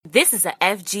This is a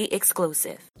FG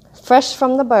exclusive. Fresh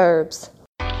from the burbs.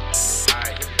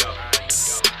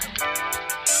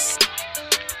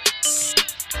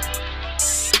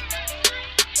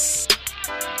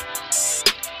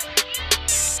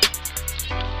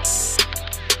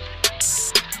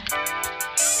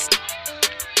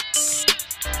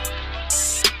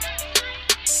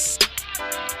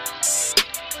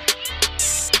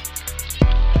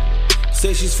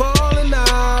 Say she's falling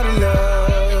out of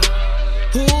love.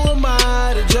 Who am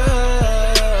I to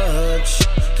judge?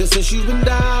 Cause since you've been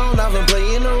down, I've been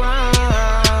playing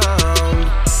around.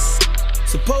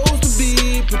 Supposed to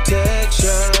be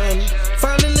protection.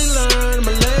 Finally learned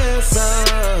my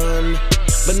lesson.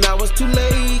 But now it's too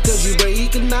late cause you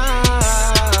breaking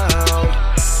out.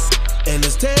 And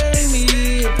it's tearing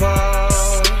me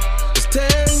apart. It's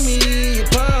tearing me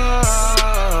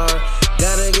apart.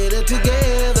 Gotta get it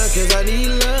together cause I need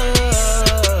love.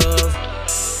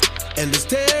 And it's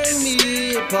tearing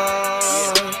me apart.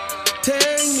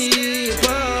 Tearing me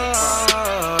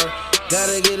apart.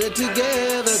 Gotta get it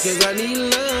together cause I need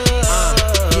love.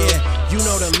 You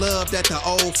know the love that the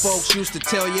old folks used to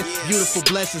tell you. Beautiful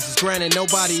blessings is granted,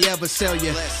 nobody ever sell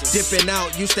you. Dipping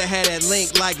out, used to have that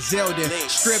link like Zelda.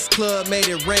 Strip club made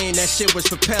it rain, that shit was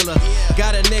propeller.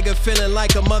 Got a nigga feeling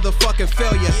like a motherfucking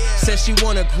failure. Said she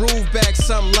wanna groove back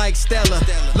something like Stella.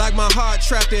 Like my heart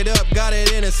trapped it up, got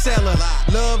it in a cellar.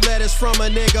 Love letters from a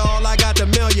nigga, all I got to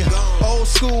mail ya. Old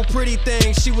school pretty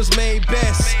thing, she was made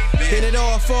best. Then it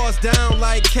all falls down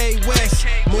like K West.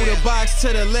 Move the box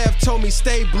to the left, told me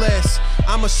stay blessed.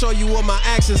 I'ma show you all my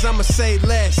actions, I'ma say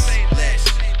less.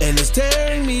 And it's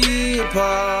tearing me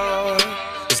apart.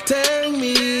 It's tearing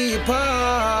me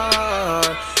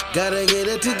apart. Gotta get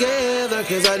it together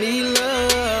cause I need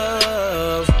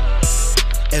love.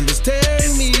 And it's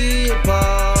tearing me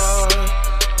apart.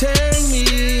 Tearing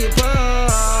me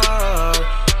apart.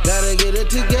 Gotta get it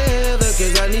together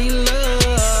cause I need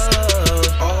love.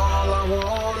 All I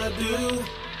wanna do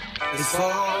is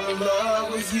fall in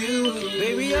love with you.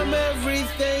 Baby, I'm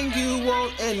everything you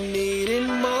want and need and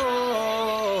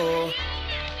more.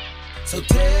 So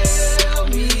tell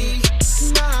me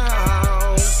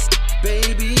now,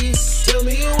 baby, tell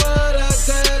me what I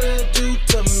gotta do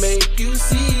to make you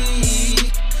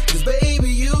see. Cause baby,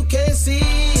 you can't see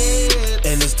it.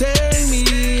 And it's tearing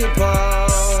me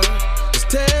apart. It's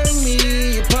tearing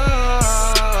me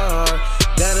apart.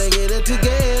 Gotta get it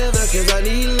together cause I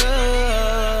need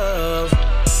love.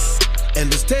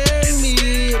 And it's tearing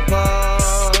me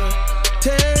apart.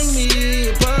 Tearing me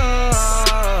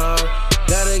apart.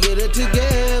 Gotta get it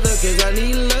together cause I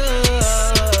need love.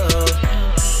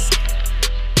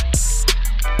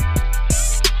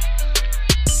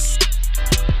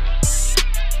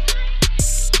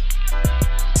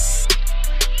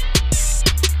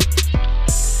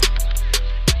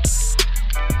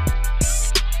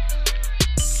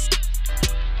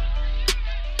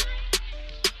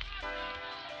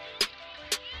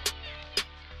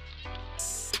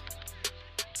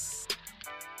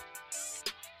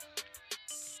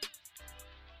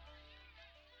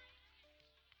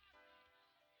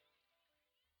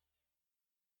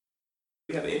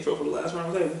 We have an intro for the last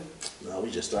round table? No,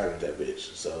 we just started that bitch,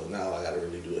 so now I gotta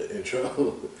really do an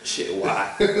intro. Shit,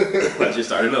 why? I just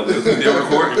started up. We've been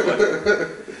recording.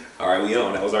 Alright, we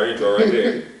on. That was our intro right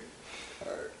there.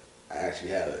 Alright. I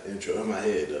actually had an intro in my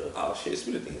head though. Oh shit,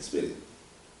 spit it then, spit it.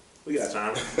 We got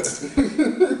time.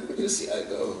 Just see how it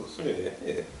goes.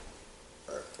 Yeah.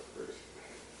 Alright,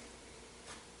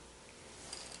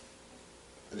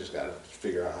 I just gotta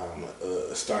figure out how I'm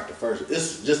gonna start the first.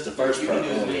 It's just the first part. You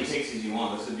can do as many takes as you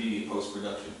want. This would be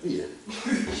post-production. Yeah.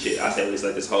 Shit, I said it's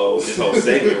like this whole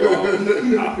segment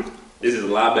wrong. This is a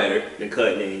lot better than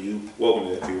cutting and you. Welcome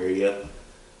to FG Radio.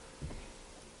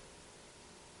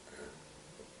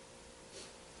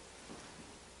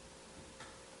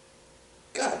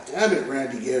 God damn it,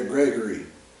 Randy Gregory.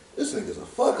 This nigga's a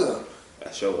fuck up.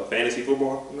 That show a fantasy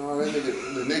football? No, that nigga,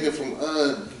 the nigga from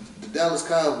the Dallas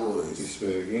Cowboys. He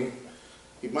suspended again?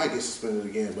 He might get suspended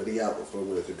again, but he out with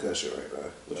a concussion right now.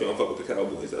 But you don't fuck with the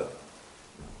Cowboys though.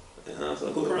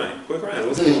 So quit crying. Quit crying.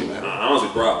 What's the issue, man? I don't see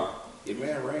the problem. Your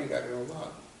man Rain got it on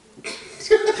lock.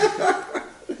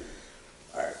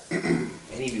 Alright.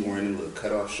 And he be wearing them little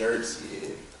cut off shirts. Yeah.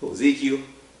 Who, Ezekiel?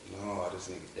 No, this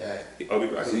nigga dad. Oh, we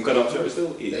rocking some cut off shirts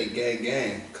still? Yeah. They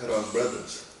gang. Cut off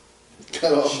brothers.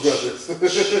 Cut off brothers.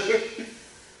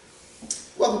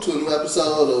 Welcome to a new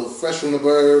episode of Fresh from the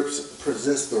Burbs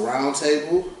presents the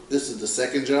Roundtable. This is the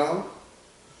second John.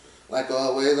 Like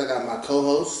always, I got my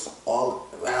co-host,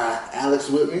 Alex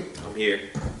with me. I'm here.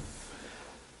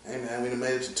 Hey man, we done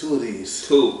made it to two of these.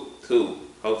 Two.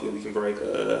 Hopefully we can break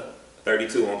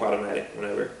 32 on Podomatic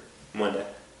whenever Monday.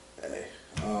 Hey,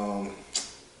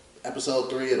 episode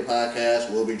 3 of the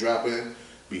podcast will be dropping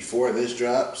before this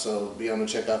drop, so be on the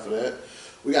checkout for that.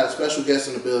 We got a special guest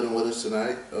in the building with us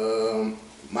tonight.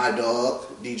 My dog,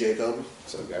 DJ Kobe.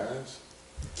 What's up, guys?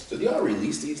 So do y'all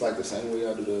release these like the same way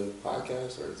y'all do the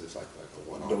podcast, or is this like a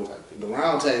one-off type thing? The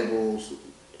roundtables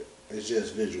is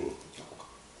just visual.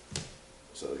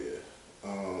 So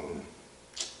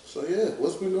yeah,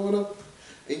 what's been going on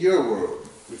in your world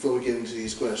before we get into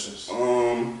these questions? I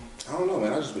don't know,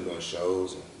 man. I've just been doing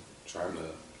shows and trying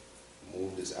to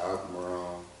move this album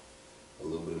around a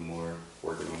little bit more,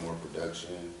 working on more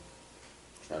production,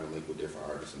 trying to link with different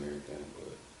artists and everything.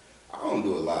 But I don't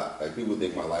do a lot. Like, people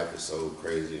think my life is so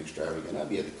crazy and extravagant. I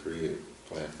be at the crib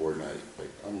playing Fortnite.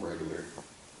 Like, I'm regular.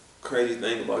 Crazy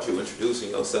thing about you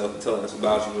introducing yourself and telling us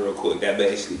about you real quick, that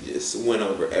basically just went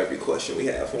over every question we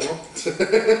have for him.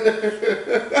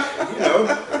 You know?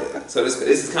 Yeah. So this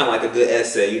is kind of like a good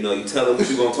essay. You know, you tell them what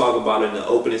you're going to talk about in the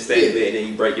opening statement, and then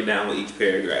you break it down with each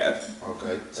paragraph.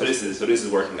 Okay. So this is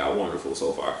working out wonderful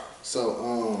so far.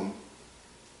 So,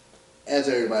 as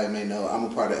everybody may know, I'm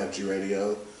a part of FG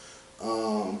Radio.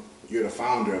 You're the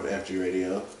founder of FG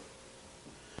Radio.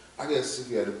 I guess if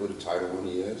you had to put a title on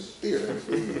it, yes.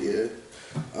 Theoretically, yeah.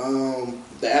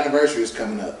 The anniversary is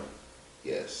coming up.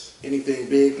 Yes. Anything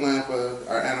big planned for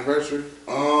our anniversary?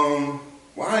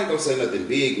 Well, I ain't gonna say nothing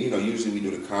big. You know, usually we do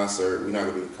the concert. We're not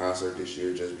gonna do the concert this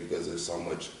year just because there's so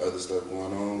much other stuff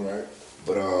going on. Right.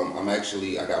 But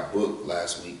I got booked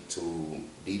last week to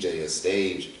DJ a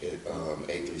stage at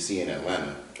A3C in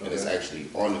Atlanta, and it's actually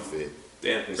on the 5th.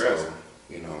 Damn, congrats. So,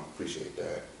 you know, appreciate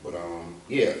that. But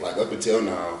yeah, like up until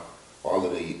now, all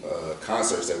of the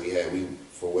concerts that we had,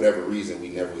 for whatever reason, we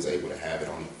never was able to have it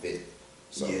on the 5th.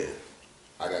 So yeah.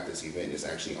 I got this event that's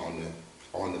actually on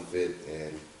the 5th,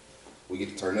 and we get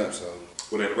to turn up. So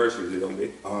What anniversary is it gonna be?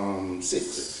 6.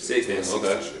 6 then.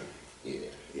 Okay. Yeah.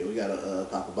 Yeah, we gotta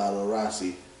pop a bottle of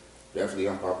Rossi. Definitely,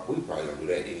 we probably gonna do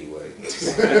that anyway.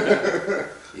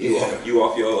 You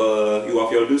off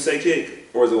your Duce kick,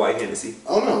 or is it White Hennessy?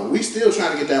 Oh no, we still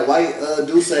trying to get that white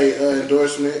Duce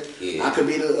endorsement. Yeah. I could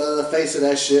be the face of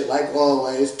that shit, like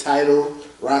always. Tidal,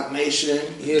 Rock Nation.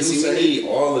 Yeah, Duce. see, we need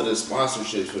all of the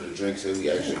sponsorships for the drinks that we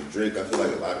actually drink. I feel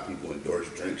like a lot of people endorse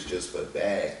drinks just for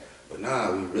bag, but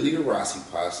nah, we really the Rossi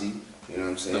posse. You know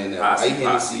what I'm saying? That White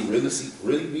Hennessy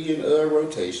really be in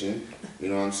rotation. You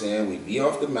know what I'm saying? We be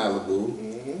off the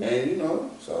Malibu, and you know,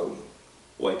 so.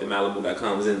 Wait, the Malibu that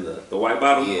comes in the white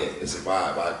bottle? Yeah, it's a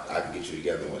vibe. I can get you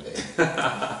together one day.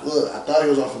 Look, I thought he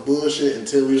was off of bullshit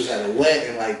until we was at a wet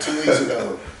and 2 weeks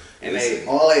ago. And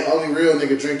only real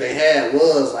nigga drink they had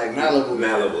was like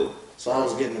Malibu. So I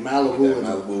was getting the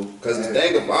Malibu. Because the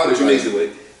thing about what it, you mix it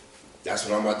with? That's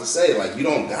what I'm about to say. Like, you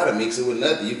don't gotta mix it with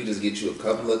nothing. You can just get you a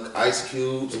couple of ice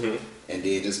cubes and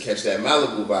then just catch that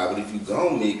Malibu vibe. But if you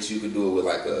gon' mix, you could do it with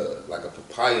like a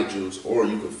papaya juice, or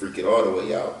you could freak it all the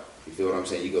way out. You feel what I'm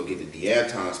saying? You go get the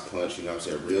D'Anton's punch. You know what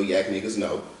I'm saying? Real yak niggas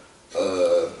know.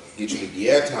 Get you the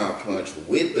D'Anton punch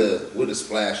with a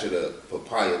splash of the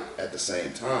papaya at the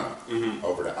same time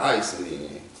over the ice, and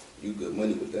then you good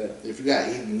money with that. If you got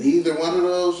neither one of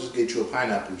those, just get you a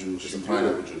pineapple juice. Just a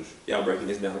pineapple juice. Y'all breaking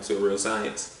this down to a real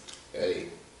science. Hey.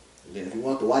 Then if you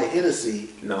want the white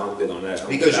Hennessy, no, I'm good on that.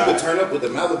 Because you can turn up with the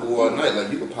Malibu all night. Like,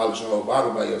 you can polish a whole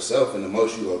bottle by yourself, and the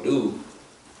most you gonna do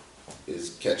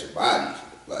is catch a body.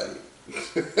 Like,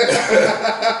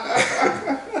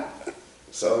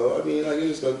 so I mean, like,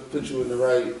 it's just gonna put you in the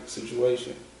right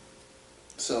situation.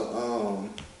 So,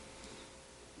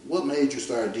 what made you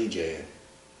start DJing?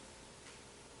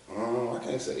 I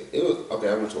can't say. It was okay.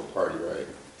 I went to a party, right,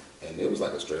 and it was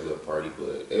like a straight little party,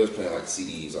 but it was playing like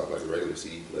CDs off like a regular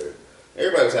CD player.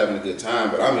 Everybody was having a good time,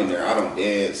 but I'm in there. I don't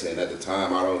dance, and at the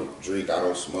time, I don't drink, I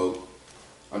don't smoke.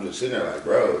 I'm just sitting there like,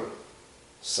 bro,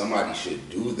 somebody should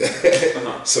do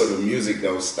that so the music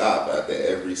don't stop after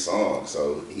every song.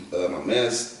 So my man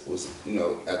was, you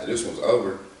know, after this one was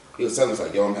over, he was telling us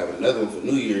like, yo, I'm having another one for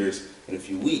New Year's in a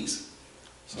few weeks.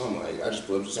 So I'm like, I just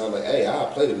put up the sound like, hey,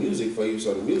 I'll play the music for you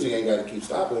so the music ain't got to keep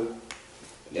stopping. And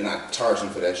then I charged him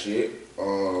for that shit.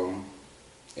 And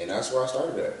that's where I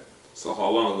started at. So how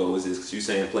long ago was this? Because you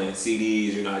saying playing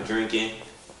CDs, you're not drinking?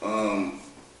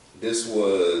 This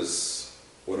was,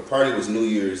 well, the party was New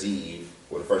Year's Eve.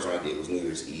 Well, the first one I did was New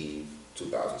Year's Eve,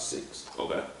 2006.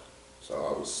 Okay. So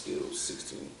I was still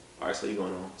 16. All right, so you're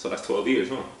going on. So that's 12 years,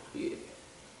 huh? Yeah.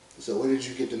 So where did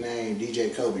you get the name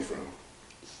DJ Kobe from?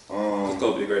 Was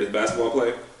Kobe the greatest basketball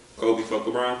player? Kobe fuck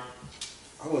LeBron?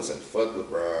 I wouldn't say fuck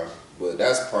LeBron, but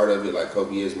that's part of it. Like,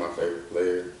 Kobe is my favorite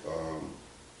player.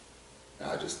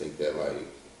 I just think that, like,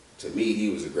 to me, he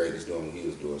was the greatest doing what he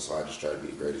was doing, so I just tried to be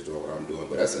the greatest doing what I'm doing.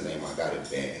 But that's the name I got in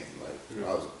band. Like,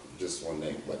 I was just one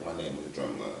name, like my name was the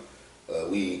drum line.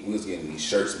 We was getting these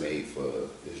shirts made for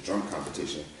this drum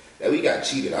competition that we got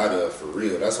cheated out of for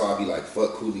real. That's why I be like,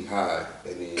 fuck Cooley High.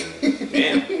 And then,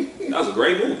 damn, that was a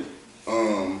great movie.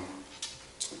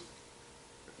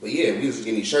 But yeah, we was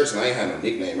getting these shirts and I ain't had no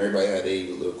nickname. Everybody had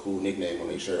their little cool nickname on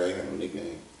their shirt. I ain't had no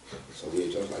nickname. So yeah,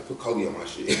 I was like, put Kobe on my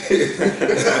shit.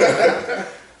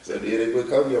 So yeah, they put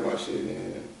Kobe on my shit,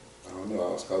 and I don't know,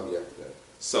 I was Kobe after that.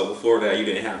 So before that, you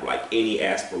didn't have like any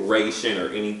aspiration or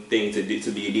anything to be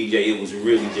a DJ. It was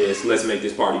really just let's make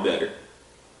this party better.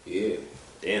 Yeah.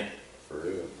 Damn. For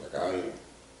real. Like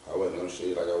I wasn't no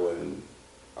shit. Like I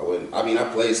wasn't. I mean, I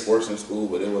played sports in school,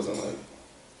 but it wasn't like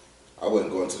I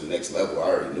wasn't going to the next level. I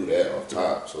already knew that off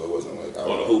top, so it wasn't like I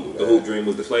was. The hoop dream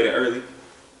was deflated early.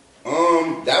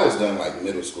 That was done like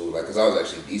middle school, like, cause I was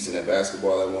actually decent at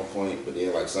basketball at one point, but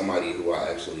then like somebody who I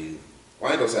actually, well,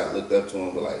 I ain't gonna say I looked up to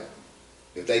him, but like,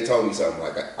 if they told me something,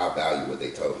 like, I value what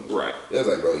they told me. Right. It was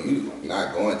like, bro, you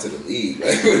not going to the league,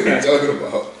 like, what are you talking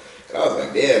about? And I was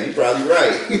like, damn, you probably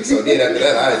right. So then after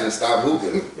that, I just stopped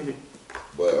hooping.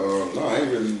 But no, I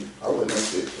wasn't no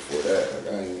shit before that.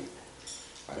 Like,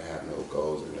 I didn't have no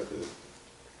goals or nothing.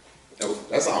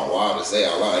 That's all wild to say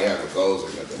out loud. I ain't have no goals or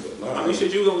nothing, but no. I mean,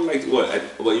 shit, you was only like,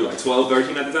 what, you like 12,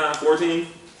 13 at the time, 14?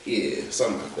 Yeah,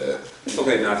 something like that. It's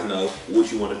okay not to know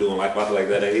what you want to do in life after like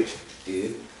that age. Yeah.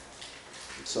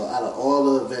 So out of all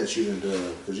the events you done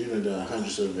done, because you done done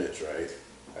hundreds of events, right?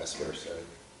 That's fair to say.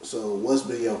 So what's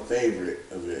been your favorite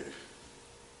event?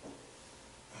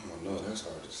 I don't know. That's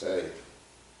hard to say.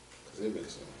 Because there been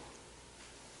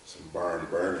some barn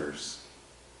burners.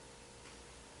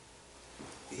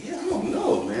 Yeah, I don't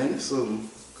know, man. It's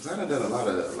because I done a lot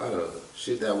of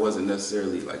shit that wasn't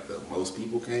necessarily like the most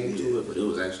people came to it, but it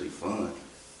was actually fun.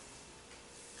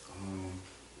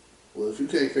 Well, if you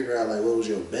can't figure out like what was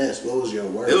your best, what was your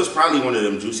worst? It was probably one of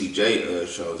them Juicy J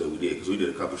shows that we did, because we did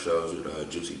a couple shows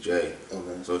with Juicy J.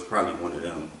 Okay. So it's probably one of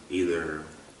them. Either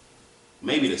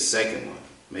maybe the second one.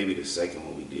 Maybe the second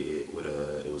one we did with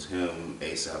it was him,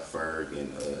 ASAP Ferg,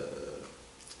 and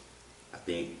I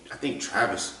think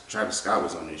Travis Scott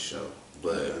was on this show.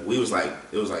 But we was like,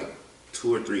 it was like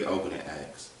 2 or 3 opening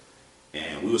acts.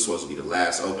 And we were supposed to be the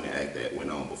last opening act that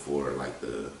went on before like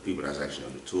the people that's actually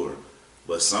on the tour.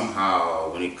 But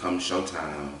somehow when it comes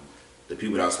showtime, the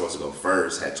people that was supposed to go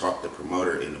first had talked the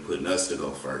promoter into putting us to go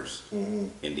first. Mm-hmm.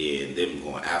 And then them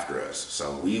going after us.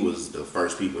 So we was the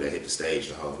first people that hit the stage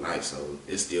the whole night. So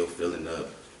it's still filling up,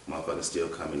 motherfuckers still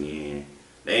coming in.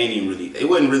 They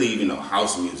wasn't really even no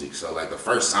house music. So like the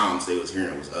first sounds they was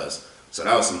hearing was us. So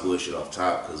that was some bullshit off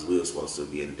top because we were supposed to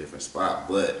be in a different spot.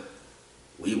 But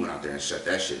we went out there and shut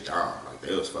that shit down. Like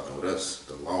they was fucking with us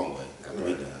the long way after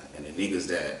we done. And the niggas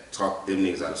that talked them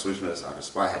niggas out of switching us out of the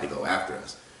spot had to go after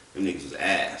us. Them niggas was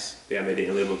ass. Damn, they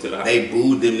didn't live up to the hype. They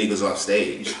booed them niggas off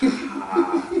stage.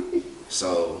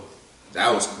 So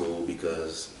that was cool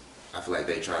because I feel like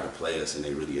they tried to play us and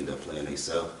they really ended up playing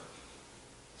themselves.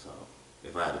 So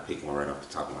if I had to pick one right off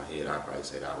the top of my head, I'd probably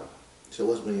say that one. So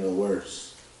what's been your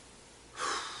worst?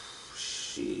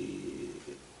 Shit.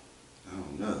 I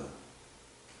don't know.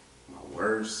 My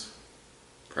worst?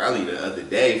 Probably the other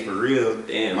day, for real.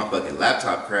 Damn. My fucking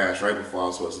laptop crashed right before I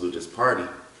was supposed to do this party.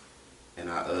 And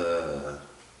I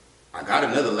got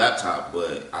another laptop,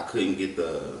 but I couldn't get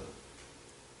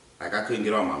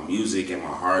all my music and my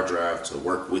hard drive to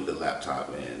work with the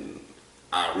laptop, and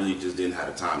I really just didn't have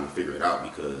the time to figure it out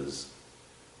because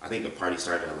I think the party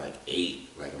started at like 8,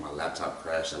 like my laptop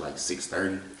crashed at like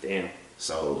 6:30. Damn.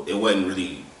 So it wasn't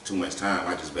really too much time.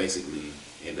 I just basically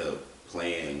ended up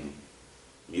playing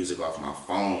music off my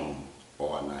phone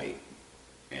all night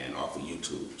and off of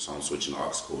YouTube. So I'm switching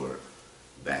aux cord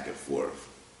back and forth.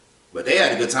 But they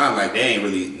had a good time. Like, they ain't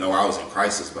really know I was in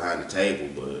crisis behind the table,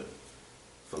 but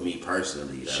for me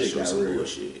personally, that shit was some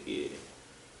bullshit. Yeah.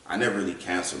 I never really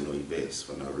canceled no events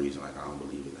for no reason. Like, I don't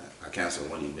believe in that. I canceled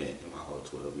one event in my whole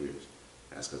 12 years.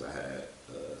 That's because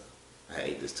I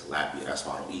ate this tilapia. That's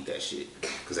why I don't eat that shit,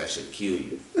 because that shit kill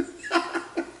you.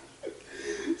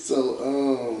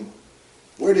 So,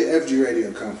 where did FG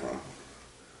Radio come from?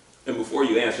 And before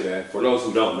you answer that, for those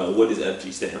who don't know, what does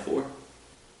FG stand for?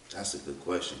 That's a good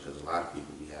question, because a lot of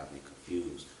people be having it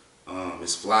confused.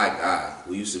 It's Fly Guy.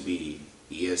 We used to be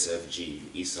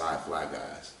ESFG, Eastside Fly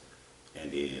Guys. And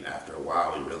then after a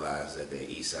while, we realized that that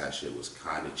Eastside shit was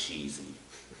kind of cheesy.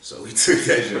 So we took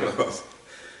that shit off.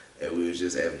 And we was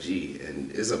just FG.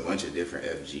 And it's a bunch of different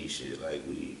FG shit. Like,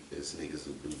 it's niggas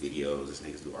who do videos, it's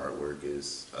niggas who do artwork,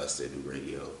 it's us that do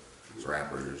radio.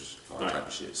 rappers, all type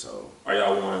of shit. So are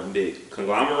y'all one big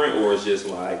conglomerate, or is just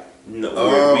like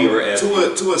no? We were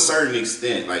to a certain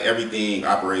extent, like everything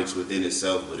operates within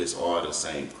itself, but it's all the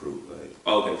same crew. Like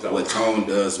okay, so what Tone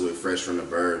does with Fresh from the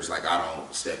Burbs, like I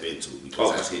don't step into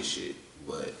because that's his shit.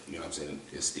 But you know what I'm saying?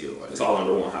 It's still like it's all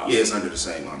under one house. Yeah, it's under the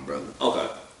same umbrella. Okay.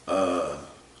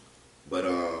 But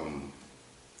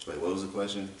wait, what was the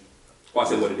question? Well, I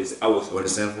said what it is. What it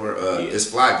stands for? It's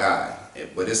Fly Guy,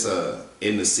 but it's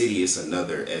in the city. It's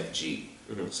another FG.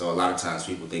 Mm-hmm. So a lot of times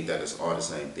people think that it's all the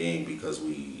same thing because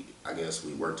I guess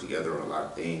we work together on a lot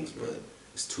of things, but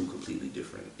it's two completely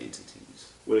different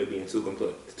entities. Would it being two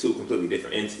completely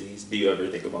different entities? Do you ever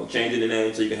think about changing the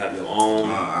name so you can have your own?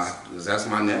 Cause that's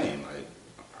my name. Like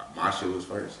my shit was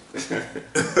first.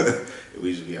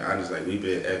 We should be honest. Like we've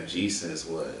been FG since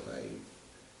what,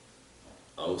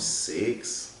 like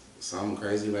 06. Something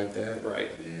crazy like that.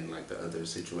 Right. And then like the other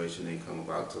situation didn't come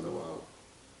about till about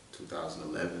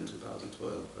 2011,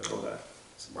 2012. But okay.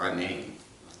 It's my name.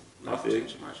 I feel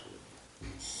my shit.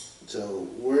 So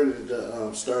where did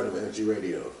the start of FG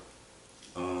Radio?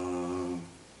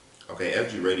 Okay,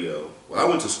 FG Radio. Well, I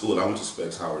went to school. I went to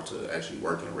Specs Howard to actually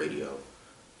work in radio.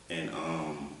 And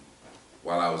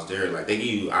while I was there, like they give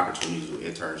you opportunities with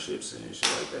internships and shit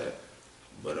like that.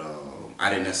 But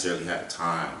I didn't necessarily have the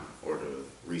time or the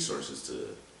resources to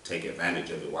take advantage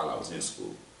of it while I was in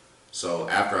school. So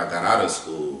after I got out of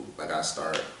school,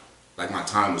 my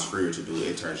time was freer to do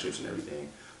internships and everything.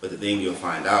 But the thing you'll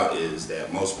find out is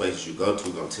that most places you go to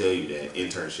gonna tell you that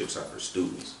internships are for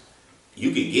students.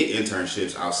 You can get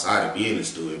internships outside of being a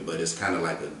student, but it's kind of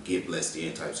like a get blessed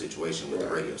in type situation with the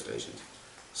radio stations.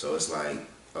 So it's like,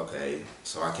 okay,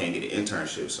 so I can't get an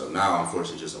internship, so now I'm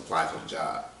forced to just apply for the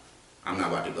job. I'm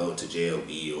not about to go to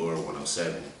JLB or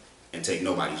 107 and take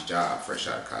nobody's job fresh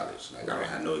out of college. Like I don't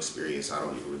have no experience.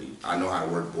 I know how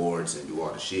to work boards and do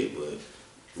all the shit, but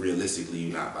realistically,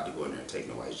 you're not about to go in there and take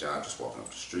nobody's job just walking up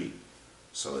the street.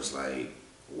 So it's like,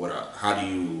 how do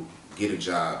you get a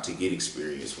job to get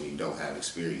experience when you don't have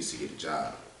experience to get a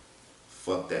job?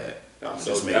 Fuck that. I'm gonna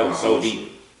just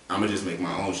make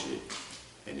my own shit.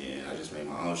 And then I just made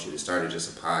my own shit. It started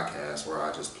just a podcast where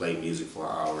I just play music for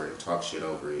an hour and talk shit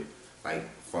over it, like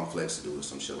Funk Flex to do or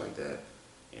some shit like that.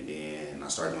 And then I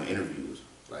started doing interviews,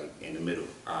 like in the middle.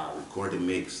 I record the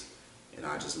mix, and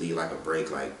I just leave like a break,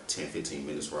 like 10, 15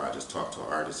 minutes where I just talk to an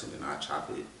artist, and then I chop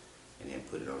it, and then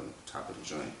put it on top of the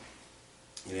joint,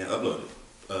 and then upload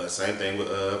it. Same thing with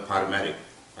Podomatic.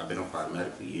 I've been on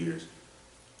Podomatic for years.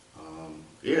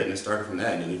 And it started from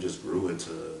that, and then it just grew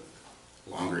into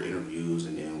longer interviews,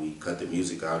 and then we cut the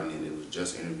music out, and then it was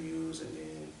just interviews, and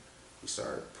then we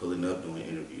started pulling up doing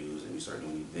interviews, and we started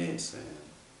doing events, and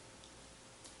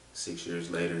 6 years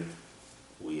later,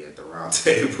 we at the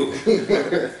Roundtable.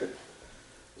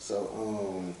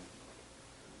 So,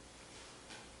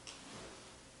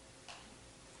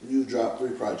 you dropped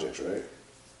 3 projects, right?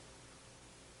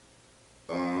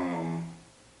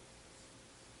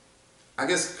 I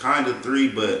guess kind of 3,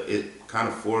 but it kind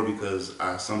of 4 because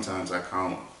sometimes I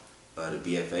count the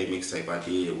BFA mixtape I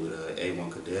did with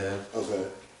A1 Kadev. Okay.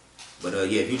 But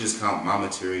yeah, if you just count my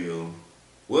material,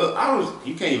 well,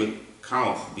 you can't even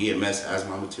count BMS as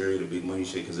my material, the Big Money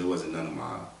shit, because it wasn't none of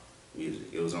my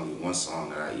music. It was only one song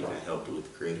that I even helped with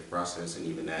the creative process, and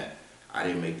even that, I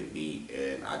didn't make the beat,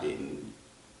 and I didn't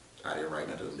write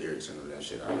none of the lyrics or none of that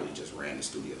shit. I really just ran the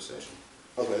studio session.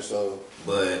 Okay, so.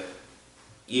 But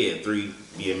yeah, 3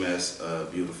 BMS,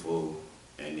 Beautiful,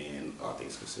 and then All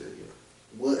Things Considered. Yeah.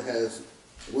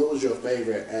 What was your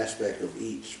favorite aspect of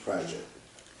each project?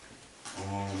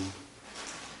 I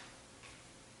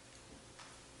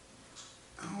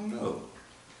don't know.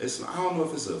 I don't know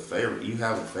if it's a favorite. You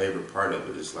have a favorite part of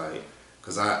it. It's like,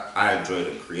 cause I enjoy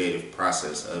the creative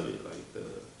process of it, like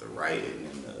the writing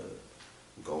and the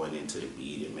going into the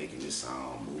beat and making the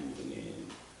sound move, and then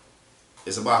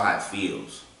it's about how it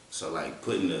feels. So like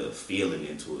putting the feeling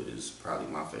into it is probably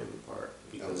my favorite part,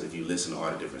 because if you listen to all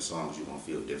the different songs, you're gonna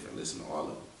feel different. Listen to all of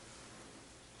them.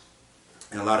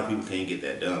 And a lot of people can't get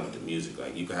that done with the music.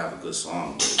 Like, you can have a good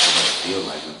song, but if you don't feel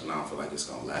like nothing, I don't feel like it's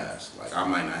gonna last. Like, I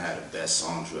might not have the best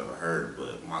songs you ever heard,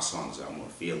 but my songs got more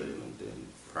feeling in them than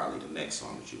probably the next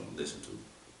song that you're gonna listen to.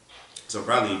 So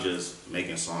probably just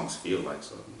making songs feel like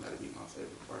something, that'd be my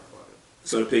favorite part about it.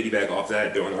 So to piggyback off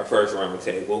that, during our first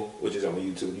Roundtable, which is on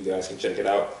YouTube, you guys can check it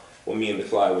out. When me and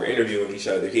McFlei were interviewing each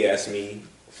other, he asked me,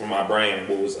 for my brand,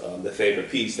 what was the favorite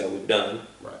piece that we've done.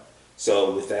 Right.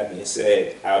 So with that being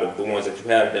said, out of the ones that you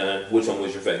have done, which one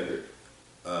was your favorite?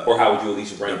 Or how would you at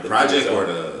least rank the project or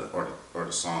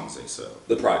the songs themselves?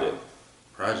 The project.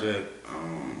 Project,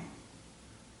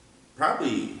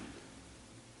 probably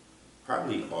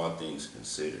Probably All Things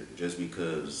Considered, just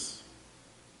because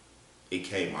it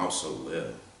came out so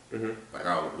well.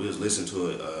 Like we was listening to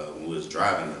it when we was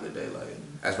driving the other day. Like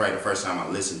that's right, the first time I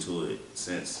listened to it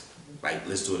since, like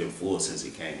listened to it in full since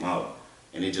it came out,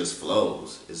 and it just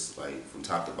flows. It's like from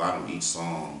top to bottom, each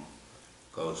song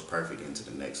goes perfect into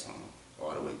the next song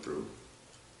all the way through.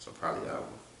 So probably that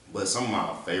one. But some of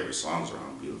my favorite songs are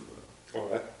on Beautiful. All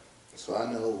right. So I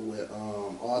know with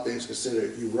All Things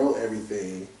Considered, you wrote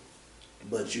everything,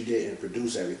 but you didn't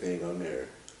produce everything on there.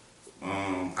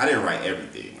 I didn't write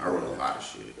everything. I wrote a lot of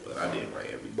shit, but I didn't write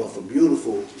everything. But for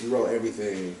Beautiful, you wrote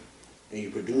everything, and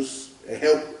you produced,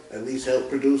 at least help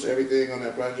produce everything on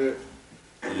that project?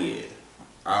 Yeah.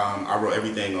 I wrote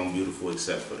everything on Beautiful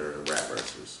except for the rap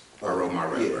verses. I wrote my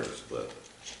rap verse, but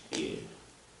yeah.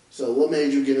 So what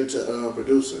made you get into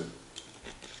producing?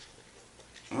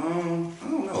 I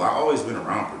don't know. I've always been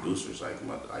around producers, like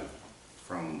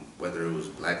from whether it was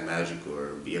Black Magic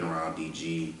or being around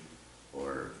DG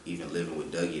or even living with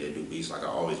Dougie that do beats. Like I've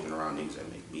always been around niggas that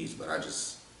make beats, but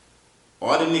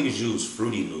all the niggas use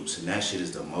Fruity Loops, and that shit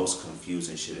is the most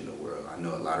confusing shit in the world. I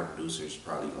know a lot of producers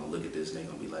probably gonna look at this and they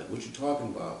gonna be like, "What you talking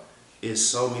about?" It's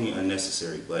so many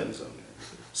unnecessary buttons on there.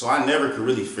 So I never could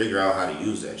really figure out how to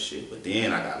use that shit. But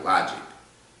then I got Logic,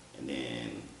 and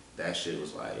then that shit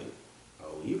was like,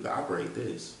 oh, you can operate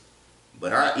this.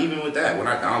 But even with that, when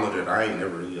I downloaded it, I ain't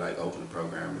never really like opened the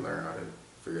program and learned how to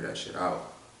figure that shit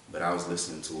out. But I was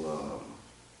listening to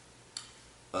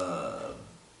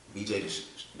BJ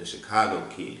the Chicago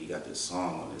Kid. He got this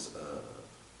song on his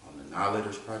on the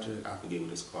Knowledge project. I forget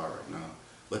what it's called right now.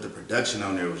 But the production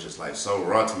on there was just like so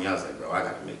raw to me. I was like, bro, I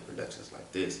gotta make productions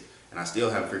like this. And I still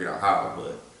haven't figured out how,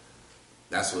 but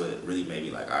that's what really made me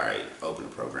like, all right, open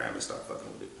the program and start fucking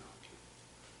with it.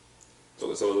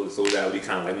 So that would be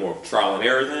kind of like more trial and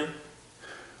error thing?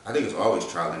 I think it's always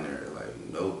trial and error. Like,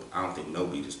 I don't think no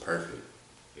beat is perfect.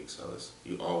 So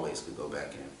you always could go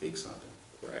back and fix something.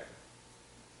 Right.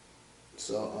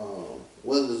 So,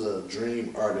 what is a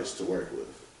dream artist to work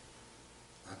with?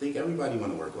 I think everybody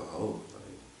want to work with Hov.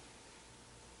 Like,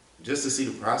 just to see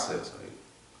the process. Like,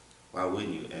 why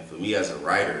wouldn't you? And for me as a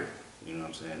writer, you know what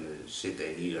I'm saying, the shit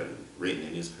that he done written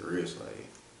in his career is like,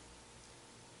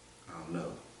 I don't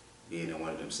know, being in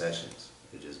one of them sessions,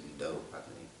 it'd just be dope, I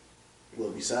think.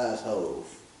 Well, besides Hov?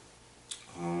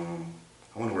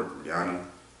 I want to work with Rihanna.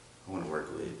 I want to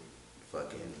work with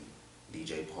fucking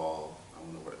DJ Paul.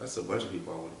 That's a bunch of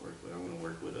people I want to work with. I want to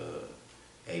work with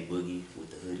A Boogie with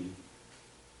the hoodie.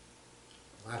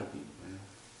 A lot of people, man.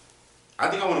 I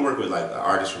think I want to work with like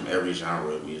artists from every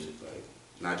genre of music, like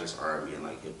not just R&B and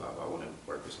like hip hop. I want to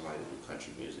work with somebody that do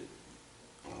country music.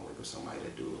 I want to work with somebody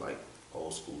that do like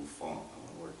old school funk. I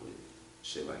want to work with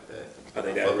shit like that. I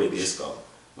think that really disco.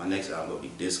 My next album will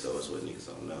be disco. Is what niggas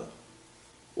don't know.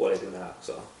 Well, they do not.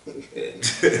 So.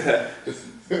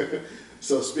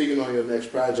 So speaking on your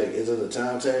next project, is it a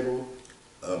timetable?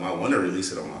 I want to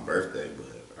release it on my birthday, but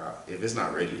if it's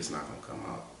not ready, it's not gonna come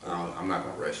out. I'm not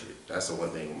gonna rush it. That's the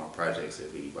one thing with my projects.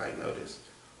 If anybody noticed,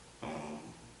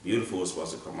 Beautiful was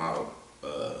supposed to come out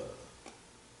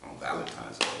on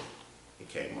Valentine's Day. It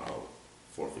came out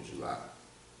 4th of July.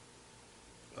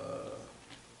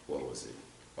 What was it?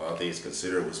 All Things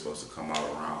Considered was supposed to come out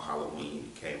around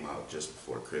Halloween. It came out just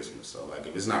before Christmas. So like,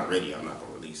 if it's not ready, I'm not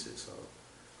gonna release it. So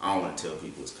I don't want to tell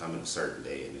people it's coming a certain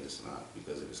day and it's not,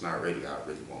 because if it's not ready, I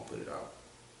really won't put it out.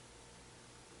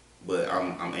 But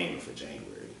I'm aiming for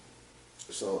January.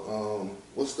 So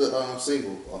what's the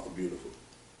single off of Beautiful?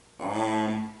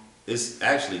 It's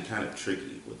actually kind of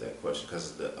tricky with that question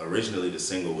because originally the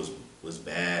single was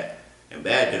Bad, and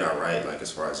Bad did alright, like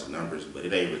as far as the numbers, but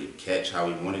it ain't really catch how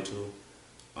we wanted to.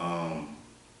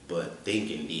 But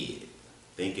Thinking did.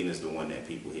 Thinking is the one that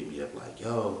people hit me up like,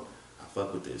 yo, I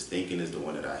fuck with this. Thinking is the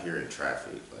one that I hear in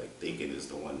traffic. Like, Thinking is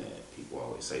the one that people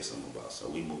always say something about. So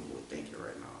we moving with Thinking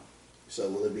right now. So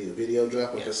will it be a video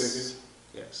drop of Yes. Thinking?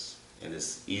 Yes. And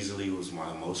it was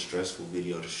my most stressful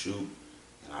video to shoot.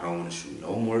 And I don't want to shoot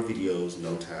no more videos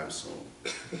no time soon.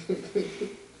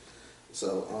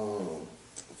 So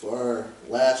for our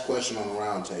last question on the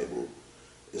roundtable,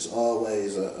 it's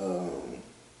always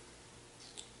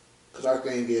because our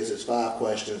thing is it's 5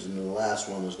 questions, and then the last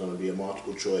one is going to be a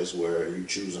multiple choice where you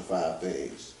choosing 5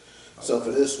 things. So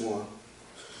for this one,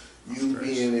 you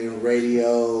being in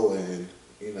radio and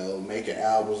making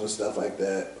albums and stuff like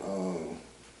that,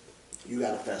 you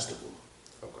got a festival.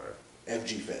 Okay.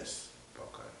 FG Fest.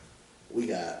 Okay. We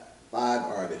got 5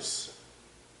 artists.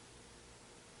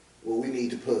 Well, we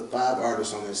need to put 5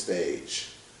 artists on this stage.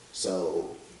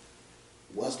 So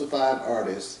what's the 5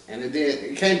 artists, and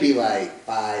it can't be like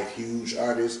 5 huge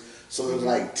artists. So it was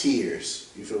like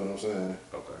tiers. You feel what I'm saying?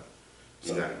 Okay.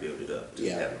 You gotta build it up. To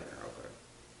Yeah. Okay.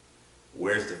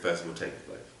 Where's the festival taking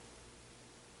place?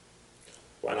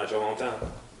 Why not your hometown?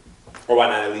 Or why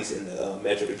not at least in the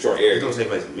Metro Detroit area? It's gonna take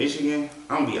place in Michigan.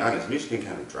 I'm gonna be honest, Michigan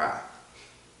kind of dry.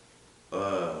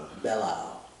 Belle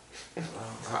Isle.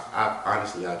 I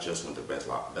honestly, I just went to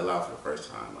Belle Isle for the first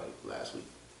time like last week.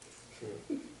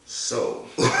 So,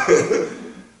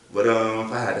 but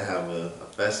if I had to have a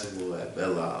festival at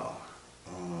Belle Isle,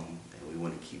 and we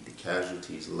want to keep the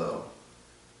casualties low,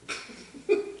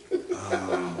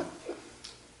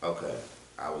 okay,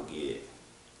 I would get.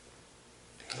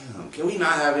 Damn, can we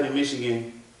not have it in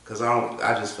Michigan? Cause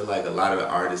I just feel like a lot of the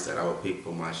artists that I would pick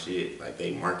for my shit, like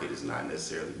they market is not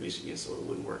necessarily Michigan, so it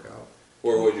wouldn't work out.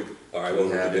 Or would you? All right, We what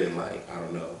would have you it do? in like, I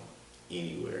don't know,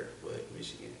 anywhere but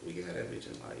Michigan. We can have that bitch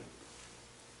in like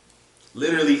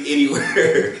literally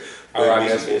anywhere. All right,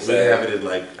 Michigan. that's We what can have it in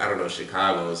like, I don't know,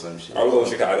 Chicago or some shit. Are we going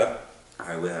to Chicago?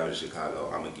 Alright, we'll have it in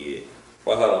Chicago. I'm gonna get.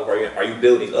 Well, hold on. Are you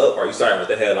building up? Or are you starting with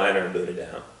the headliner and building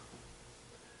down?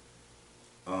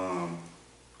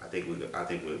 I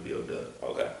think we'll build up.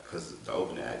 Okay. Cause the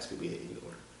opening acts could be in any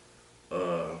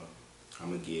order. I'm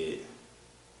gonna get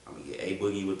A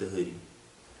Boogie with the hoodie.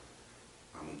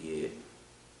 I'm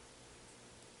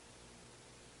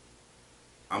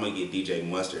gonna get DJ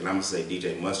Mustard, and I'm gonna say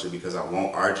DJ Mustard because I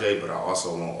want RJ, but I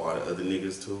also want all the other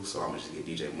niggas too. So I'm gonna just get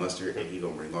DJ Mustard, and he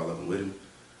gonna bring all of them with him.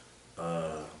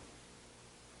 I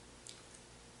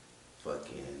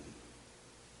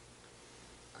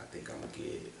think I'm gonna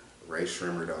get Ray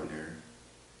Shrimmer down there.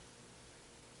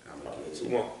 I'm gonna get 2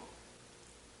 more.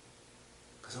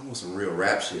 Cause I want some real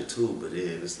rap shit too, but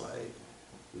then it's like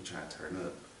we trying to turn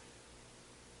up.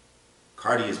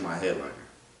 Cardi is my headliner.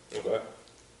 Okay.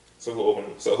 So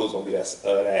who's gonna be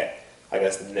that? I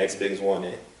guess the next biggest one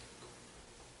then.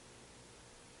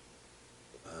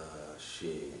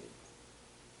 Shit.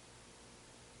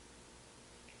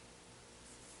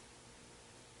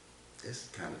 This is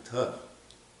kind of tough.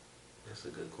 That's a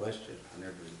good question. I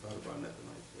never really thought about nothing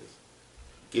like this.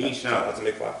 Give me Sean. That's a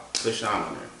McFlei. Put Sean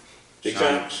on there. Big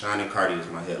Sean? Sean and Cardi is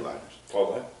my headliners.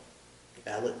 Okay.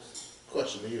 Alex,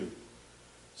 question to you.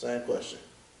 Same question.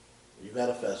 You got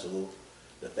a festival,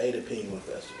 the Faded Penguin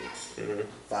Festival. Mm-hmm.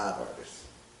 5 artists.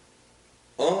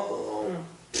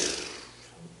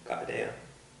 Goddamn.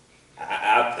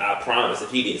 I promise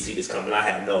if he didn't see this coming, I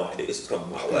had no idea this was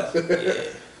coming my way. Yeah.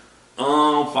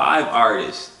 5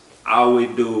 artists. I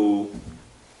would do.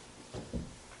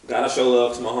 Gotta show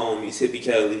love to my homies Hippie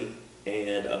Kelly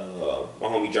and my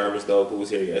homie German's Dope, who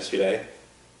was here yesterday.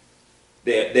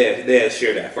 They'll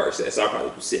share that first set, so I'll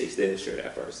probably do 6. They'll share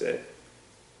that first set.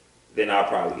 Then I'll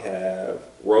probably have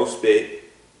Roast Bit.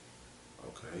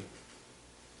 Okay.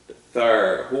 The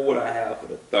third. Who would I have for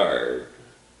the third?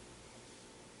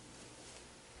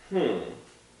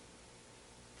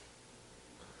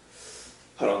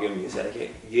 Hold on, give me a second.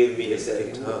 Give me a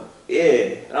second. Tough.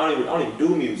 Yeah, I don't even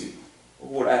do music. Who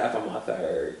would I have for my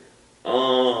third?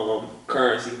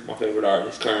 Currency, my favorite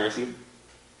artist, Currency,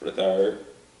 for the third.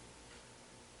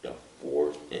 The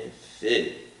fourth and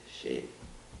fifth. Shit.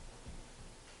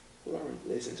 Who do I really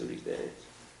listen to these days?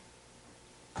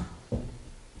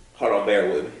 Hold on, bear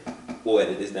with me. We'll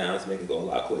edit this down to make it go a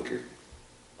lot quicker.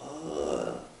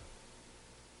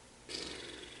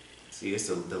 See, it's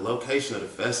the location of the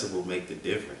festival make the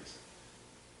difference.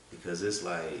 Because it's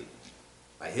like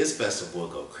his festival will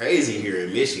go crazy here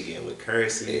in Michigan with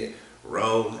Currency,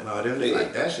 Roe, and all them. They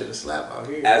like, that shit a slap out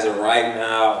here. As of right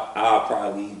now, I'll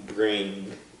probably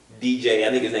bring DJ, I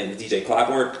think his name is DJ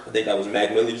Clockwork. I think that was Mac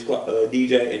Miller's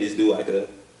DJ, and just do like a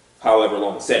however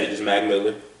long set, it's just Mac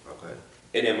Miller. Okay.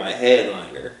 And then my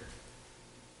headliner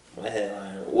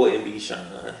wouldn't be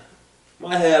Sean.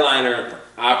 My headliner,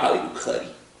 I'll probably do Cuddy.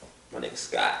 My nigga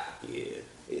Scott.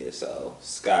 Yeah, so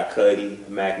Scott Cuddy,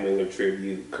 Mac Miller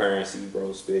tribute, Currency,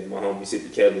 Bro Spit, my homie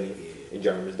Sippy Kelly, and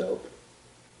German's Dope.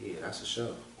 Yeah, that's a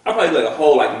show. I'll probably do like a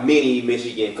whole like mini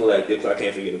Michigan collective, because I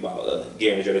can't forget about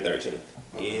Garinger the 13th.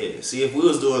 Yeah, see, if we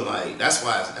was doing like, that's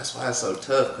why it's so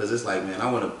tough, because it's like, man,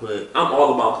 I want to put. I'm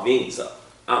all about convenience, though.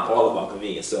 So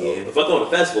if I go to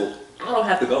the festival, I don't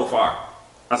have to go far.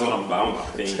 That's what I'm about. I'm about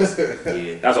convenience.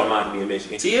 Yeah, That's what mine can be in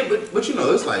Michigan. see, yeah, but you know,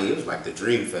 it was like the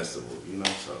Dream Festival, you know.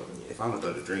 So if I'm gonna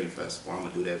throw the Dream Festival, I'm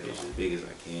gonna do that bitch as big as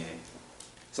I can.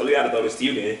 So we gotta throw this to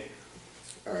you then.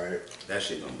 Alright. That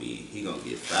shit he gonna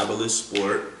get Fabulous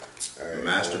Sport, Alright.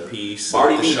 Masterpiece,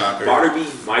 Barty The B. Shocker. Barty B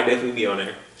might definitely be on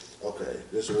there. Okay,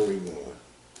 this is where we going.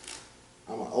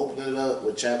 I'm gonna open it up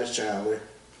with Travis Chandler,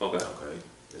 Okay. Okay,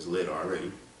 it's lit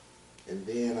already. and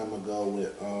then I'm gonna go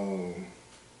with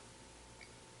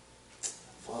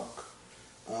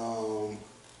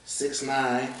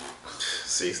 6ix9ine.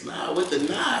 6ix9ine with the 9.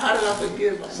 How did I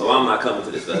forget about So I'm not coming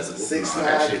to this festival. 6ix9ine. No,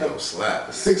 that shit don't slap.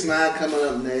 6ix9ine coming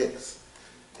up next.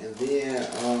 And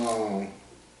then,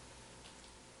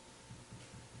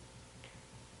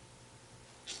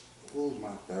 who's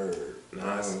my third?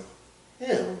 Nas.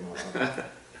 Hell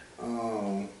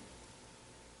no.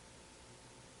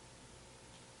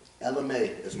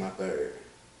 LMA is my third.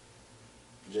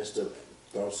 Just to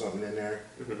throw something in there.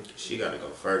 She got to go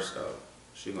first, though.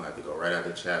 She going to have to go right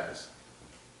after Chappers.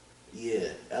 Yeah,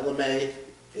 LMA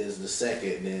is the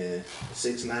second, then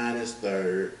 6ix9ine is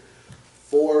third.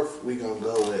 Fourth, we gonna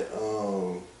go with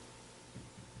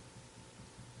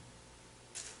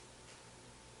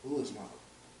who is my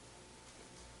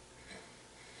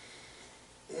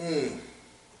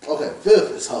okay,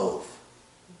 fifth is Hov.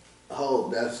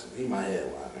 Hov, he my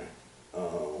headliner.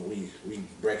 We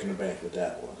breaking the bank with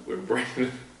that one. We're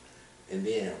breaking. And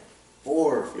then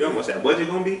fourth, You know how much that budget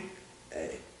gonna be?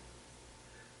 hey.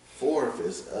 Fourth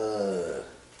is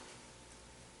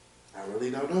I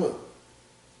really don't know.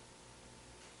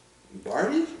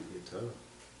 Barty? Get tough.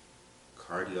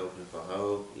 Cardi opening for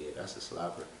Ho. Yeah, that's a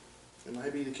slapper. It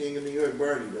might be the king of New York,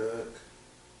 Barty, dog.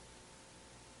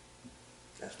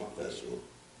 That's my festival.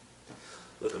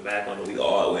 Looking back on it, we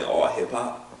all went all hip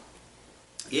hop.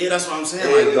 Yeah, that's what I'm saying.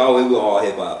 Yeah, Like, we always went all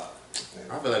hip hop.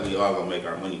 I feel like we all gonna make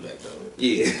our money back though.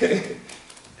 Yeah.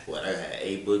 What, I had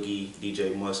A Boogie,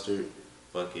 DJ Mustard,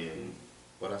 fucking,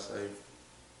 what I say?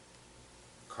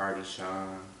 Cardi,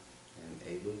 Sean, and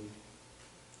A Boogie.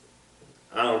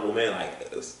 I don't know, man.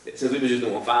 Like, since we were just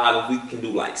doing 5, if we can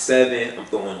do like 7, I'm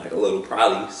throwing like a little,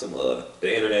 probably some the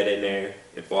internet in there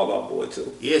and Fall Out Boy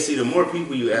too. Yeah, see, the more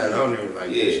people you add on there, like,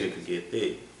 Yeah. this shit could get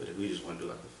thick. But if we just want to do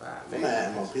like the 5, I'm gonna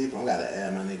add more people. I gotta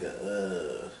add my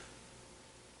nigga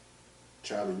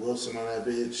Charlie Wilson on that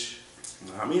bitch.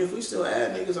 I mean, if we still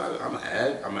add niggas, I'm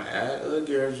gonna add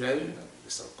Garrett J.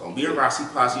 It's gonna be a Rossi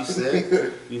Posse set.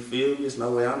 You feel me? There's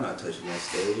no way I'm not touching that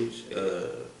stage.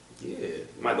 Yeah.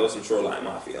 Might go some Shoreline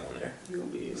Mafia on there. You gonna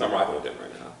be. So I'm rocking with them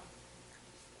right now.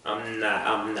 I'm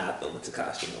not throwing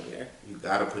Tekashi on there. You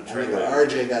gotta put Trey.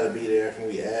 RJ gotta be there when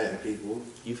we adding people.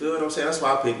 You feel what I'm saying? That's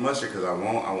why I picked Mustard, because I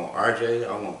want RJ,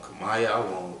 I want Kamaya, I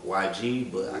want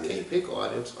YG, but I can't pick all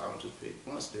them, so I'm just pick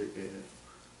Mustard and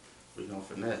we gonna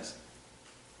finesse.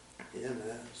 Yeah,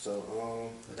 man. So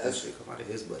Let that shit come out of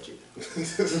his budget.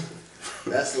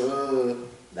 that's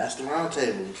the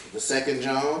Roundtable. The second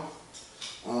John.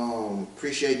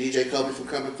 Appreciate DJ Kobe for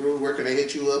coming through. Where can they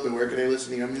hit you up and where can they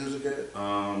listen to your music at?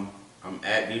 I'm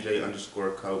at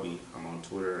DJ_Kobe. I'm on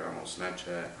Twitter, I'm on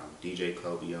Snapchat, I'm DJ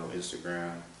Kobe on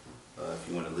Instagram. If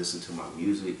you want to listen to my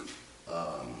music,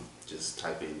 just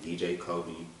type in DJ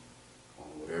Kobe on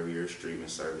whatever your streaming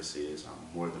service is.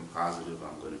 I'm more than positive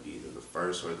I'm going to be either the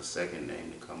first or the second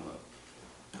name to come up.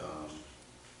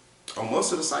 On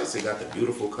most of the sites, they got the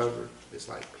beautiful cover. It's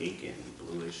like pink and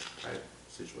bluish type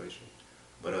situation.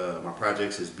 But my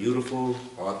projects is beautiful,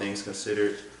 all things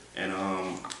considered. And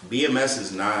BMS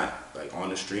is not like on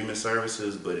the streaming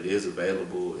services, but it is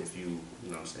available if you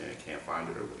know what I'm saying, can't find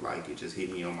it or would like it. Just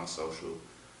hit me on my social.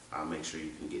 I'll make sure you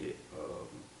can get it.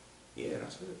 Yeah,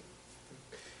 that's it.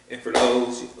 And for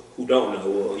those who don't know,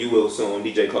 well, you will soon,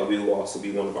 DJ Kobe will also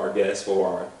be one of our guests for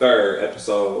our 3rd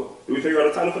episode. Did we figure out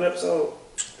a title for the episode?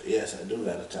 Yes, I do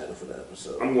got a title for the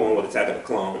episode. I'm going with Attack of the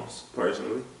Clones,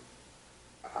 personally.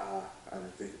 I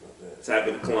didn't think about that. Attack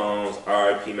of the Clones,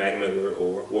 R.I.P. Mac Miller,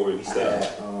 or what would we say?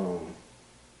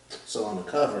 So on the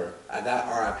cover, I got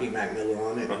R.I.P. Mac Miller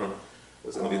on it.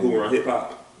 It's going to be Who Run Hip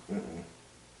Hop.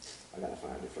 I got to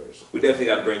find it first. We definitely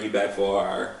got to bring you back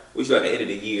for we should at the end of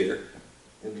the year.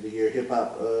 End of the year hip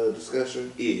hop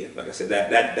discussion. Yeah, like I said,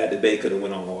 that debate could have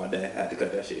went on all day. I had to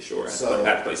cut that shit short. So I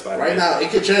had to play Spider-Man. right now, it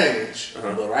could change.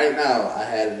 But right now, I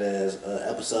had it as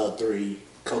episode 3,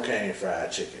 Cocaine Fried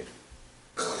Chicken.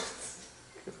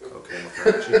 Okay,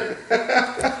 fried chicken.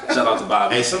 Shout out to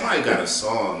Bobby. Hey, somebody got a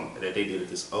song that they did at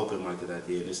this open mic that I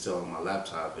did. It's still on my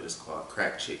laptop, but it's called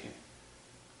Crack Chicken.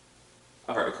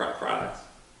 I heard of crack fries.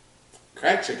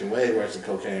 Crack chicken way worse than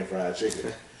cocaine fried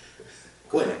chicken.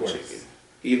 Crack chicken.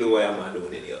 Either way, I'm not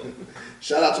doing any of them.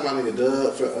 Shout out to my nigga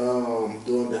Doug for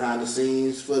doing behind the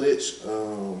scenes footage.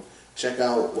 Check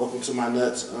out Welcome to My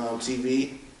Nuts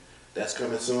TV. That's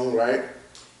coming soon, right?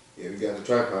 Yeah, we got the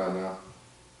tripod now.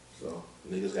 So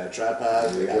niggas got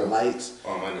tripods, they got lights.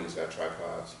 All my niggas got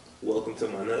tripods. Welcome to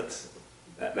My Nuts.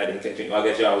 That didn't catch you. I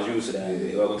guess y'all was used to that.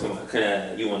 Yeah. Welcome to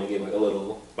My. You want to get like a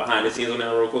little behind the scenes on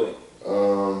that real quick?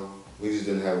 we just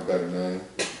didn't have a better name.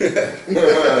 That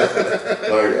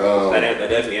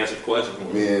definitely answers the question for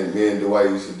me and Dwight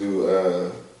used to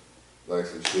do like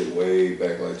some shit way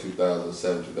back like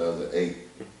 2007, 2008.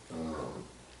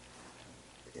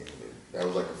 And that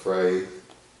was like a phrase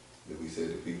that we said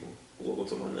to people. Welcome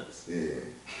to my nuts. Yeah.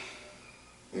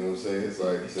 You know what I'm saying? It's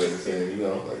like saying, you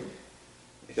know, like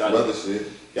Y'all, some other shit.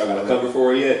 Y'all got a cover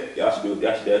for it yet? Y'all should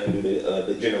definitely do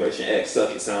the Generation X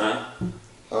suck it sign.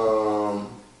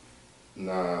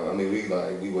 Nah, I mean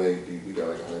we way deep. We got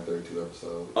like 132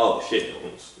 episodes. Oh shit.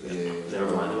 Yeah.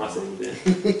 Never mind. I said then.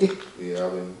 Yeah,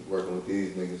 I've been working with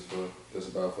these niggas for just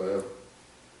about forever.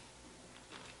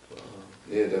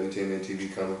 Yeah, WTMN TV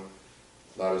coming.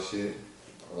 A lot of shit.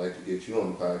 I'd like to get you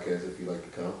on the podcast if you'd like to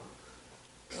come.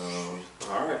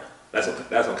 All right. That's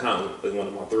on count with one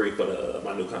of my 3 for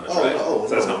my new contract. Oh,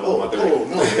 so that's no, on my 3.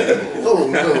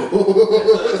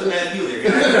 That's a bad deal there.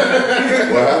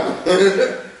 What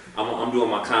happened? I'm doing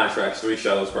my contracts, 3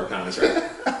 shows per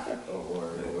contract. Oh,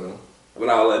 well. But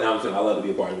I love to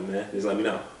be a part of it, man. Just let me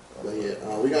know. But yeah,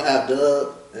 we're gonna have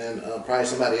Dub and probably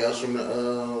somebody else from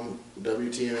the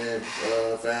WTMN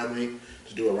family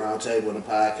to do a roundtable and a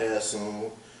podcast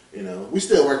soon. You know, we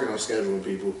still working on scheduling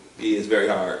people. Yeah, it's very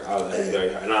hard. It's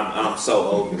very hard, and I'm so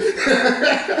old.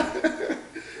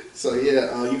 So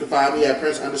yeah, you can find me at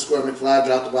Prince_McFlei.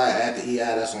 Drop the by at the EI.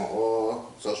 That's on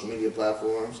all social media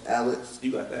platforms. Alex,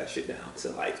 You got that shit down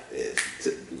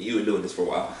you've been doing this for a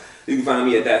while. You can find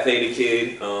me at That Faded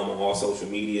Kid on all social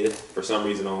media. For some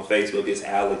reason on Facebook, it's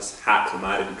Alex Hot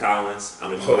Commodity Collins. I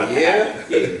don't know how to happen.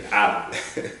 Yeah, I don't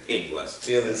know. Anyways.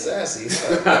 Feeling sassy.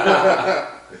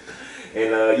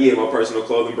 And yeah, my personal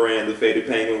clothing brand, The Faded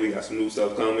Penguin. We got some new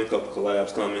stuff coming, a couple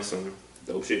collabs coming, some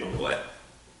dope shit on the way.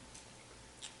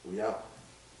 we out.